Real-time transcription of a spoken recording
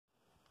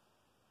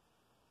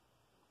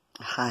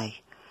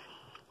Hi,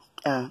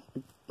 my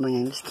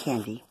name is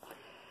Candy.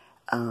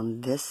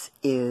 This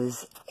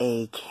is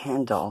a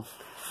candle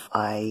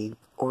I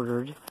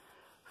ordered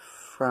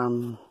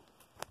from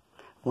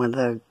one of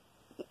the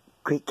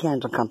great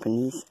candle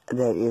companies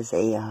that is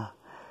a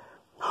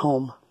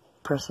home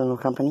personal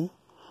company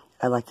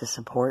I like to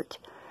support.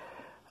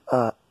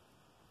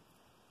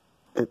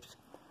 It's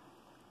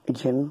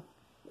Gem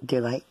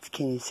Delights.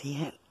 Can you see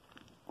it?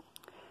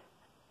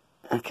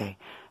 Okay.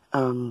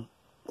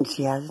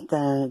 She hasn't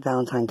done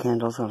Valentine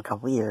candles in a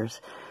couple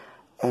years,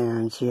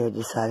 and she had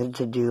decided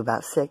to do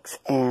about 6,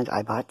 and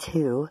I bought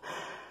 2.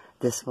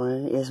 This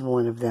one is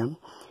one of them.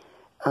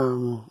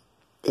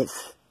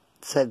 It's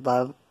said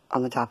love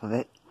on the top of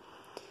it.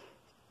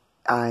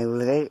 I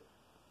lit it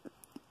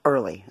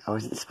early. I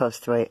wasn't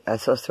supposed to wait. I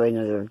was supposed to wait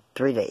another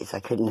 3 days. I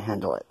couldn't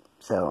handle it,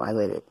 so I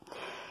lit it.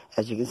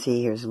 As you can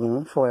see, here's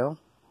aluminum foil.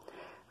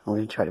 I'm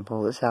going to try to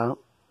pull this out.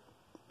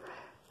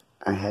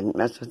 I hadn't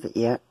messed with it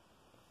yet.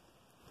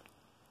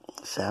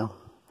 So,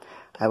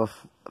 I have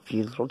a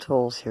few little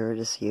tools here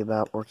to see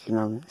about working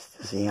on this,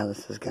 to see how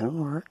this is going to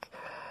work.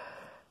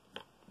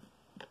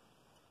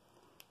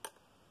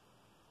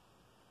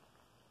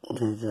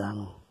 There's,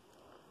 oh,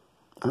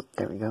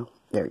 there we go.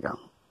 There we go.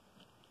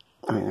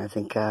 Alright, I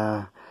think,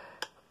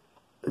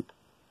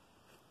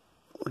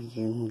 we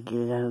can get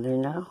it out of there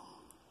now.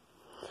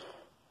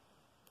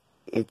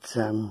 It's,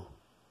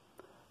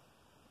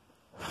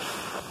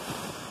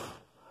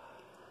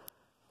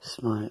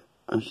 smart.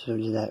 I should have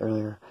did that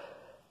earlier.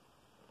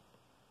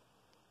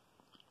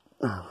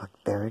 Oh, look,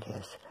 there it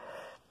is.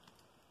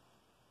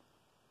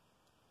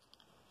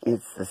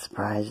 It's the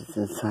surprise. It's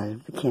inside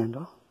of the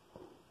candle.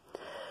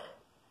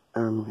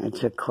 It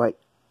took quite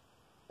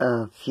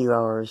a few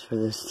hours for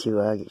this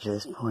to get to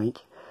this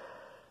point.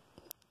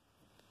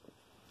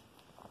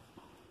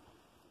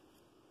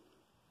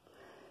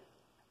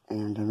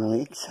 And I'm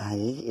really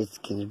excited. It's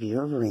going to be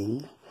a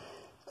ring.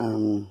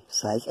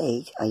 Size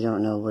 8. I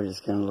don't know what it's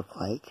going to look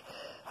like,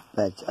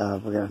 but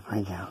we're going to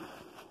find out.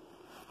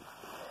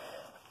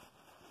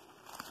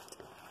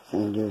 What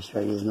I'm going to do is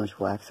try to get as much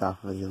wax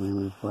off of the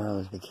aluminum foil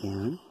as we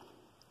can.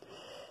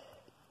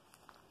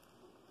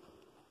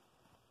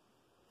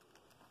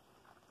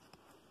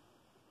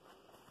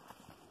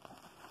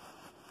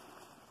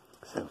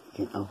 So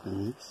we can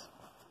open this.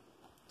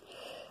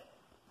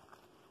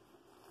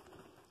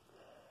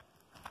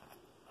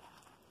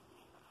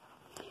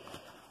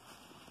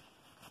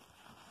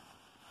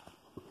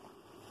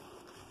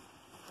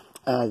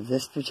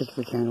 This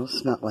particular candle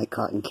smelled like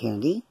cotton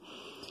candy.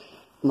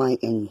 My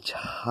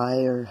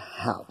entire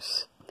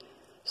house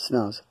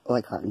smells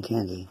like cotton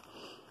candy.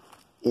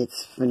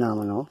 It's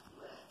phenomenal.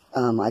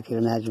 I could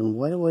imagine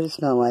what it would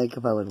smell like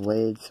if I would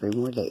wait 3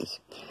 more days.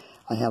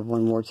 I have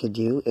one more to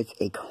do. It's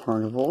a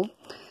carnival.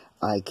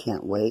 I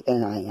can't wait,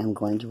 and I am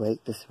going to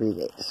wait the 3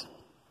 days.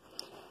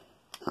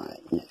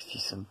 Alright, next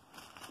piece of...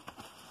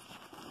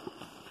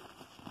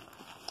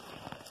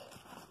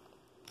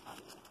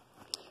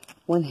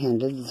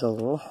 One-handed is a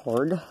little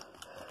hard,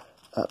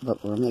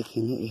 but we're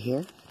making it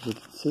here, as you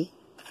can see.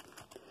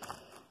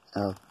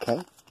 Okay,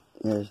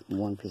 there's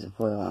one piece of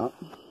foil out.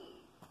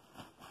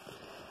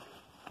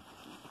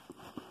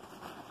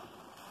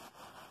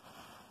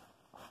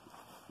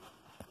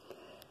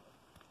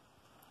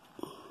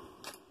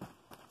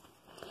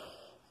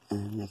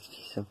 And next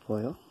piece of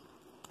foil.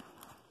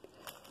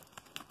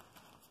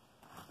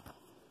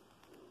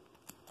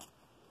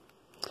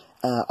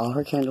 All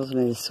her candles are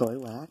made of soy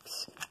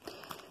wax.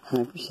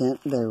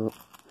 100%.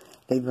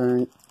 They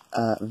burn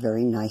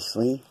very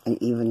nicely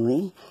and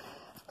evenly.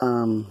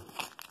 And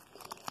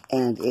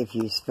if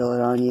you spill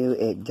it on you,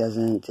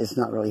 it's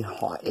not really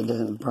hot. It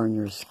doesn't burn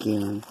your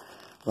skin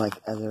like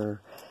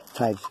other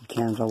types of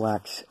candle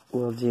wax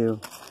will do.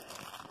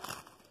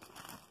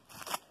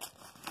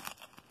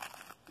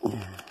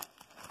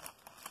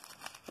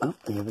 Oh,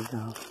 here we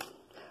go.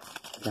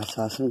 I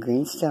saw some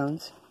green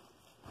stones.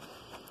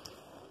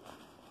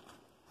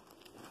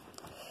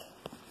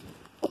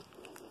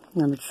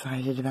 I'm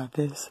excited about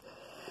this.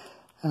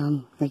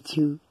 My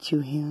two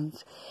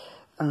hands.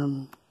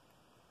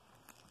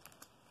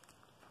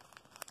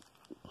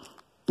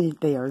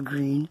 They are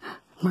green.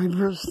 My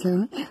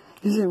birthstone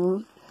is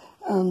emerald.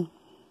 And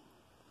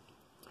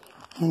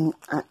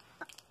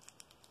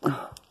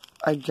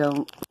I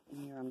don't.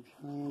 Here, I'm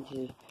trying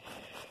to.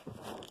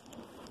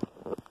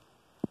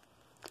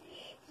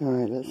 All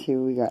right, let's see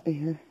what we got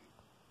here.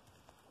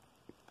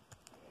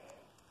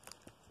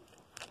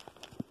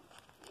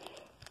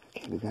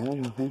 Okay, we got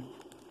it open.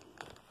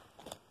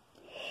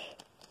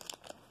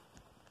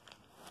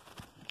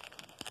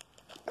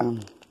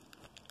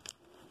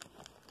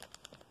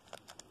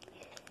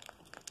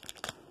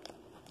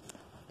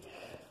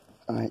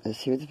 Alright, let's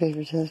see what the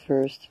paper says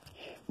first.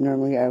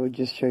 Normally I would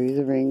just show you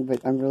the ring,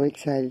 but I'm really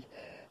excited.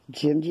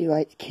 Gem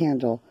Delights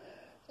Candle,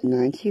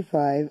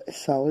 925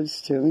 solid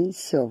sterling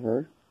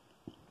silver,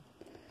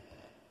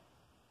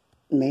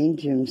 main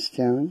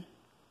gemstone,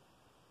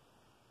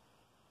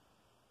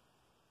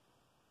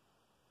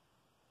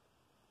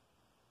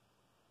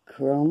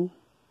 chrome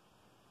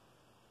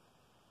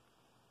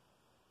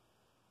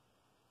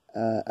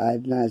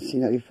I've not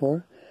seen that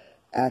before.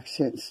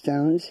 Accent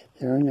stones,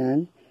 there are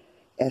none.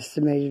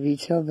 Estimated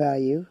retail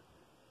value,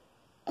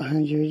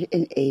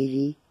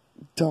 $180.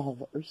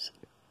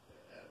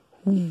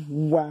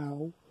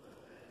 Wow.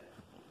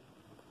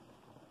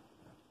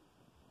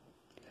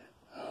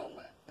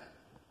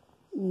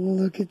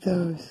 Look at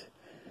those.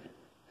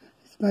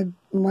 It's my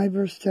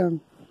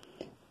birthstone.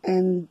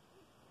 And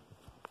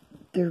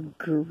they're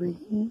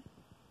green.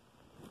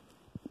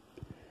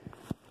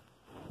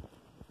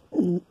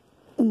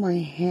 My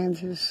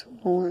hands are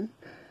swollen.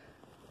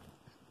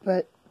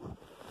 But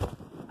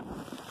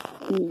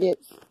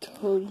it's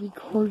totally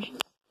gorgeous.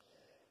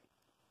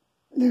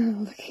 Now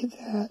look at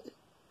that.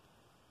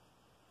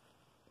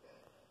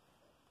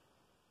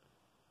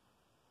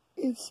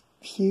 It's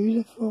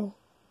beautiful.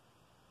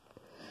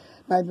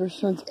 My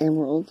birthstone's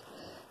emerald.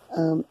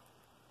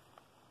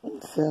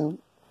 So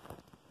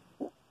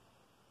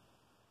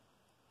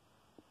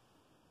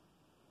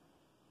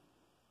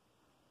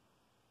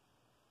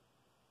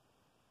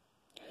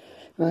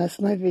well, that's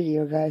my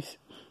video, guys.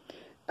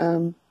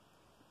 I'm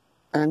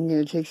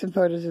gonna take some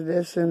photos of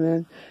this and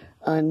then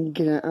I'm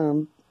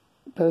gonna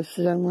post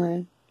it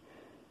online.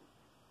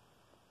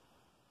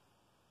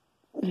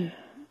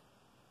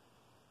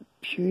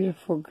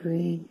 Beautiful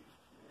green.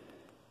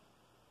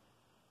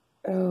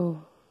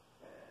 Oh,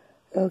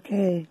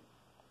 okay.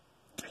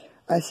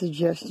 I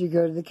suggest you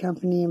go to the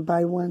company and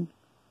buy one.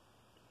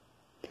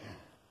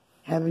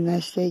 Have a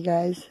nice day,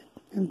 guys,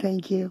 and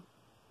thank you.